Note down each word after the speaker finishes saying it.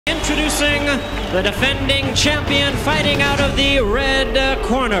Introducing the defending champion fighting out of the red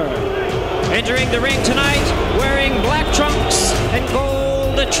corner. Entering the ring tonight wearing black trunks and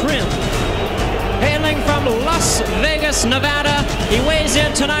gold trim. Hailing from Las Vegas, Nevada, he weighs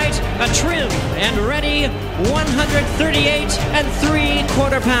in tonight a trim and ready 138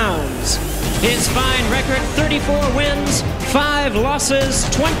 3/4 pounds. His fine record, 34 wins, 5 losses,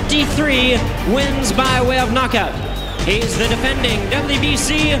 23 wins by way of knockout. He's the defending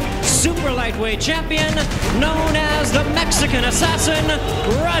WBC super lightweight champion, known as the Mexican Assassin,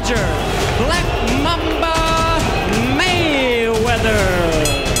 Roger Black Mamba Mayweather.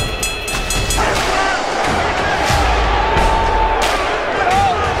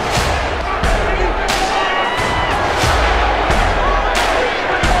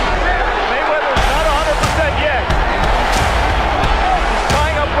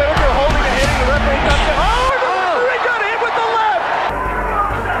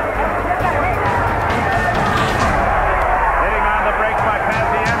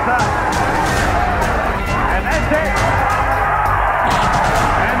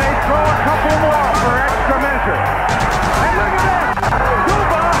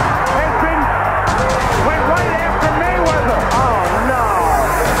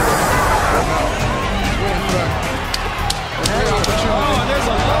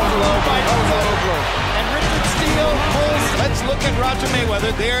 Roger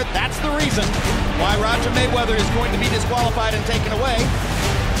Mayweather there. That's the reason why Roger Mayweather is going to be disqualified and taken away.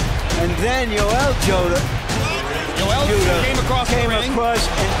 And then Yoel Judah came across the ring. And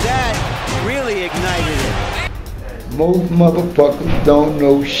that really ignited it. Most motherfuckers don't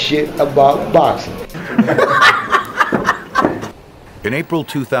know shit about boxing. In April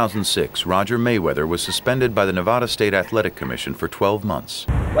 2006, Roger Mayweather was suspended by the Nevada State Athletic Commission for 12 months.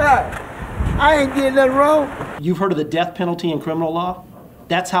 What? I ain't getting nothing wrong. You've heard of the death penalty in criminal law?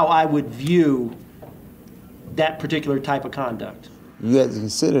 That's how I would view that particular type of conduct. You have to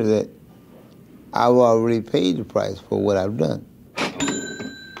consider that I've already paid the price for what I've done.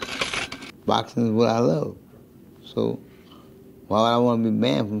 Boxing is what I love. So why would I want to be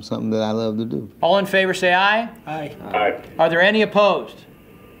banned from something that I love to do? All in favor say aye. Aye. Aye. Are there any opposed?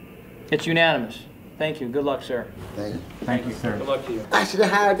 It's unanimous. Thank you. Good luck, sir. Thank you. Thank you, sir. Good luck to you. I should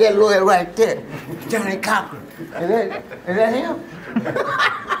have hired that lawyer right there, Johnny Cochran. Is that him?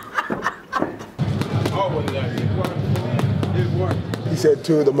 He said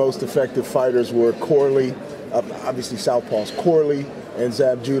two of the most effective fighters were Corley, obviously Southpaws, Corley and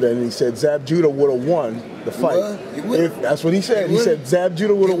Zab Judah, and he said Zab Judah would have won the fight. That's what he said. He said Zab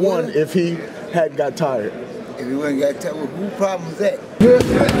Judah would have won if he hadn't got tired. If you wouldn't got tired, whose problem was that? I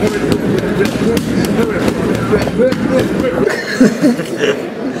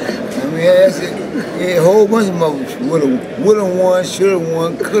mean, that's it. Yeah, a whole bunch of mothers would have won, should have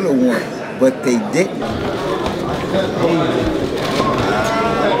won, could have won, but they didn't.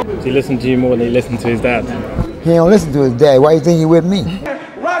 Does he listen to you more than he listened to his dad? He don't listen to his dad. Why you think he with me?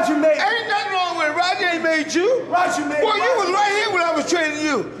 Roger made. Ain't nothing wrong with it. Roger ain't made you. Roger made. Boy, you was right here when I was training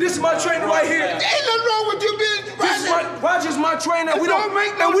you. This is my trainer right here. Ain't nothing wrong with you being Roger. Roger's my trainer. We don't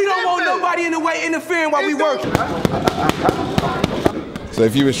want nobody in the way interfering while we work. So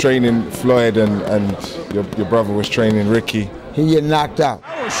if you was training Floyd and your brother was training Ricky, he get knocked out.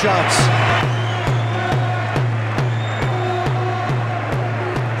 Power shots.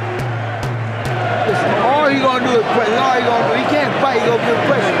 All he gonna do is press. All he gonna do, he can't fight. He gonna give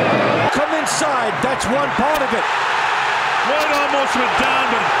pressure. Come inside. That's one part of it. Floyd almost went down,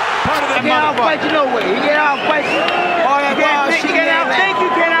 but part of that. He can't outfight you no way. He can't outfight you. All that wild shit. You can't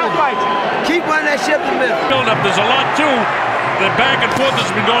outfight you. Keep running that shit in the middle. Build up. There's a lot too. The back and forth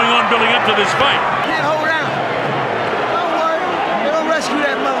has been going on building up to this fight. Yeah, hold on. Don't worry. They're gonna rescue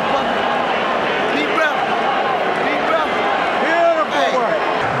that motherfucker. Deep breath. Deep breath. Beautiful work.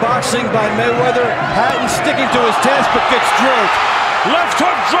 Boxing by Mayweather. Hatton sticking to his task but gets drilled. Left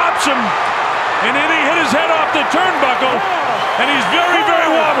hook drops him. And then he hit his head off the turnbuckle. And he's very, very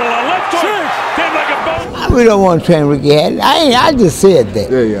wobble. A left hook came like a boat. I really don't want to train Ricky Hatton. I just said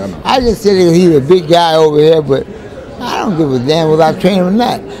that. Yeah. I just said he's a big guy over here, but I don't give a damn whether I train him or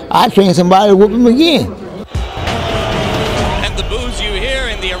not. I train somebody to whoop him again. And the boos you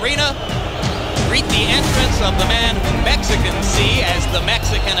hear in the arena greet the entrance of the man who Mexicans see as the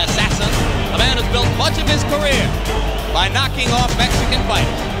Mexican Assassin, a man who's built much of his career by knocking off Mexican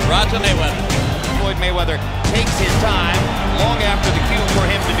fighters, Roger Mayweather. Floyd Mayweather takes his time long after the cue for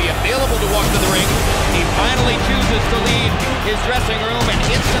him to be available to walk to the ring. He finally chooses to leave his dressing room and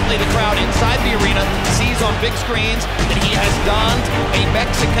instantly Apparently the crowd inside the arena sees on big screens that he has donned a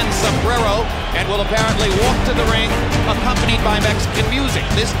Mexican sombrero and will apparently walk to the ring accompanied by Mexican music.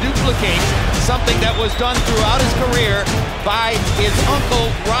 This duplicates something that was done throughout his career by his uncle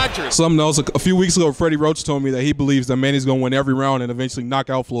Roger. Something else, a few weeks ago, Freddie Roach told me that he believes that Manny's going to win every round and eventually knock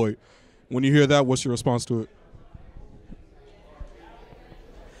out Floyd. When you hear that, what's your response to it?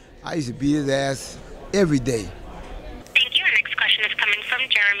 I used to beat his ass every day. Thank you. Our next question is coming from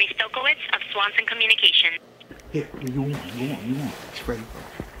Jeremy Stokowitz of Swanson Communication. Here, you want. It's Freddie.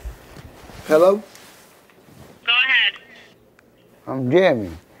 Hello? Go ahead. I'm Jeremy.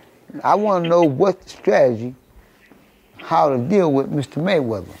 I want to know what's the strategy, how to deal with Mr.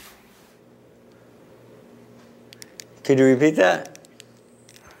 Mayweather. Could you repeat that?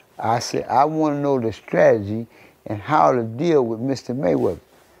 I said, I want to know the strategy and how to deal with Mr. Mayweather.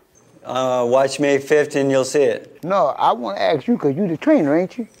 Watch May 5th and you'll see it. No, I want to ask you because you're the trainer,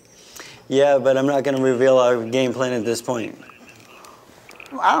 ain't you? Yeah, but I'm not going to reveal our game plan at this point.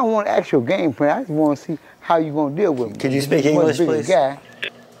 I don't want to ask your game plan. I just want to see how you're going to deal with him. Could you speak English, please? Guy.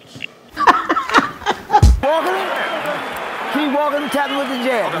 Walking him. Keep walking and tapping with the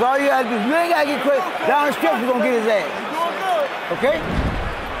jab. That's all you got to do. You ain't got to get crazy. Down the stretch, you're going to get his ass. Okay?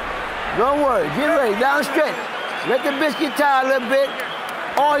 Don't worry. Get ready. Down the stretch. Let the biscuit tie a little bit.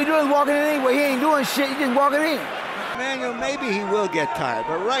 All you do is walking in anyway. He ain't doing shit. He just walking in. Manuel, maybe he will get tired,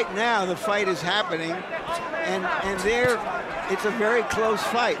 but right now the fight is happening, and it's a very close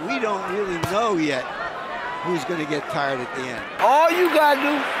fight. We don't really know yet who's going to get tired at the end. All you got to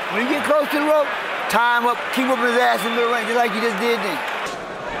do, when you get close to the rope, tie him up, keep whooping his ass in the ring, just like you just did then.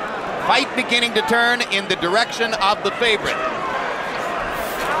 Fight beginning to turn in the direction of the favorite.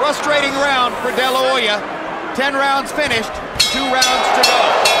 Frustrating round for De La Hoya. 10 rounds finished, 2 rounds to go.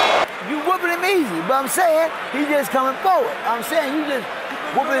 You whooping him easy, but I'm saying he just coming forward. I'm saying you just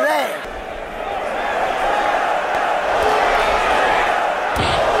whooping his ass.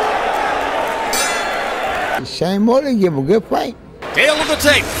 Shane Mosley give a good fight. Tail of the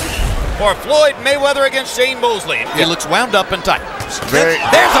tape for Floyd Mayweather against Shane Mosley. He looks wound up and tight. There's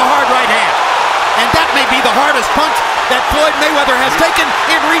a hard right hand. And that may be the hardest punch that Floyd Mayweather has taken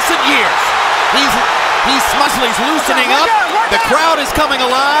in recent years. Mosley's loosening up. The crowd is coming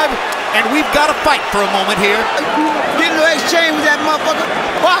alive. And we've got to fight for a moment here. Get no exchange with that motherfucker.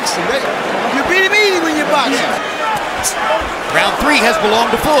 Boxing, baby. You beat him easy when you're boxing. Round 3 has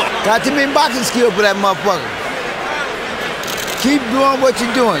belonged to Floyd. Got too many boxing skills for that motherfucker. Keep doing what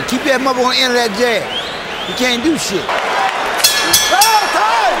you're doing. Keep that motherfucker on the end of that jab. You can't do shit.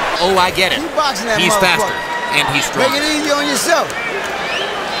 Oh, I get it. Keep boxing that He's motherfucker. faster, and he's strong. Make it easy on yourself.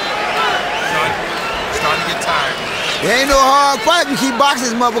 Starting to get tired. There ain't no hard fight if you keep boxing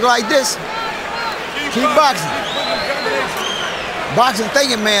this motherfucker like this. Keep boxing. Boxing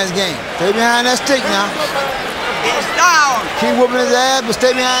thinking man's game. Stay behind that stick now. It's down. Keep whooping his ass, but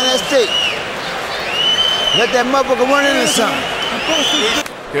stay behind that stick. Let that motherfucker run into something.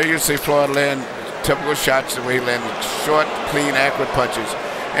 Here you see Floyd land typical shots the way he landed short, clean, accurate punches.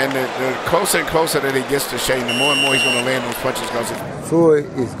 And the closer and closer that he gets to Shane, the more and more he's going to land those punches. Floyd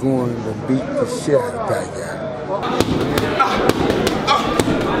is going to beat the shit out of that guy.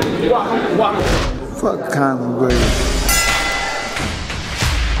 Fuck Conor McGregor.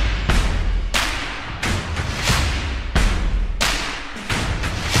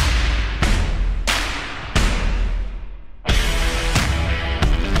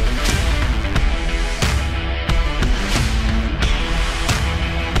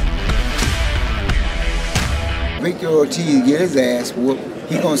 Victor Ortiz get his ass whooped.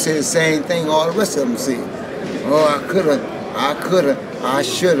 He gonna say the same thing all the rest of them say. Oh, I coulda, I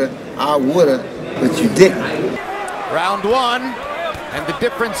shoulda, I woulda, but you didn't. Round 1, and the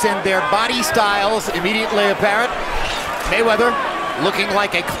difference in their body styles immediately apparent. Mayweather looking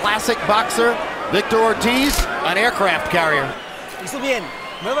like a classic boxer. Victor Ortiz, an aircraft carrier.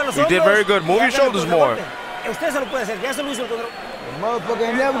 You did very good. Move your shoulders more. The motherfucker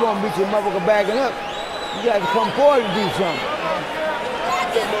ain't never gonna beat your motherfucker backing up. You got to come forward and do something.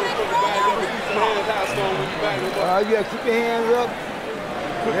 You got to keep your hands up.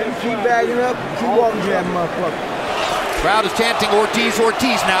 Let him keep backing up. Keep walking to that motherfucker. Crowd is chanting Ortiz,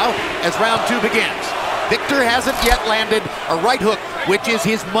 Ortiz now as round 2 begins. Victor hasn't yet landed a right hook, which is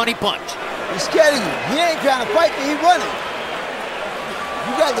his money punch. He's scared of you. He ain't trying to fight, but he's running.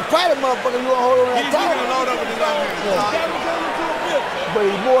 You got to fight a motherfucker, you want to hold on that time. He's load up with his own hands. But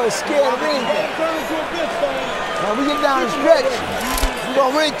he's more scared of anything. Now we get down the stretch, we're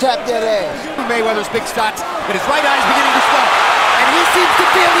going to really tap that ass. Mayweather's big shots, but his right eye is beginning to swell. And he seems to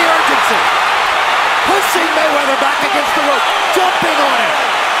feel the urgency. Pushing Mayweather back against the rope, jumping on him.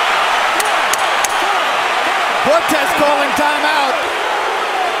 Cortez calling timeout.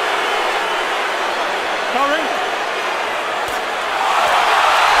 Curry.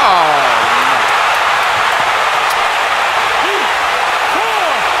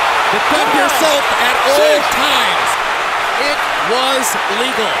 Defend yourself at all times. It was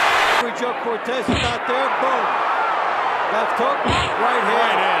legal. Joe Cortez is not there. Boom. Left hook, right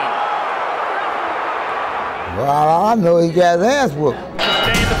hand. Well, I know he got his ass whooped.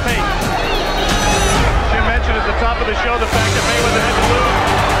 Sustain the pace. Jim mentioned at the top of the show the fact that Mayweather had to lose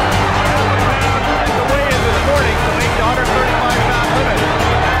the weigh-in this morning to make the 135-pound limit.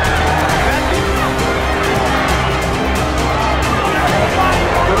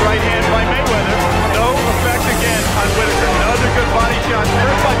 Good right hand by Mayweather. No effect again on Whitaker. Another good body shot.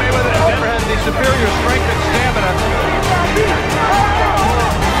 First by Mayweather, and Denver has the superior strength and stamina.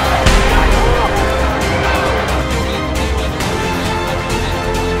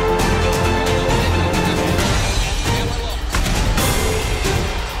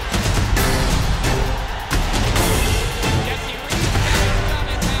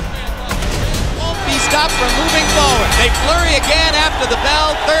 Stopped from moving forward. They flurry again after the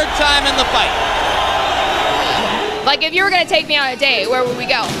bell, third time in the fight. Like, if you were going to take me on a date, where would we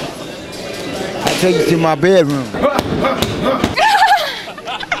go? I'd take you to my bedroom.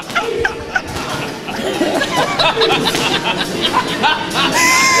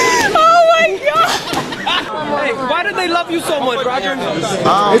 Oh my God! Hey, why do they love you so much, Roger?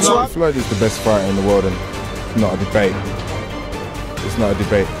 Floyd is the best fighter in the world, and it's not a debate. It's not a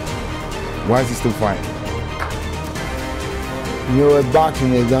debate. Why is he still fighting? You know what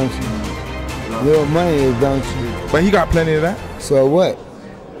boxing is, don't you? You know what money is, don't you? But he got plenty of that. So what?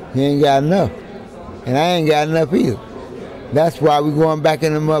 He ain't got enough. And I ain't got enough either. That's why we going back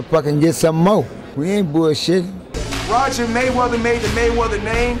in the motherfucker and get some more. We ain't bullshitting. Roger Mayweather made the Mayweather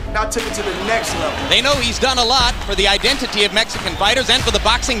name, now took it to the next level. They know he's done a lot for the identity of Mexican fighters and for the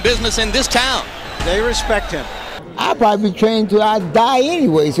boxing business in this town. They respect him. I'll probably be trained till I die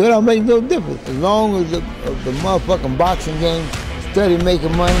anyway, so it don't make no difference. As long as the motherfucking boxing game steady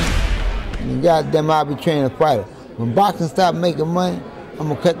making money, and goddamn I'll be training a fighter. When boxing stop making money, I'm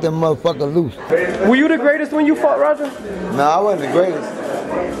gonna cut them motherfucker loose. Were you the greatest when you fought, Roger? No, I wasn't the greatest.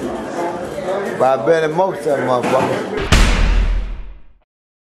 But I better than most of them motherfuckers.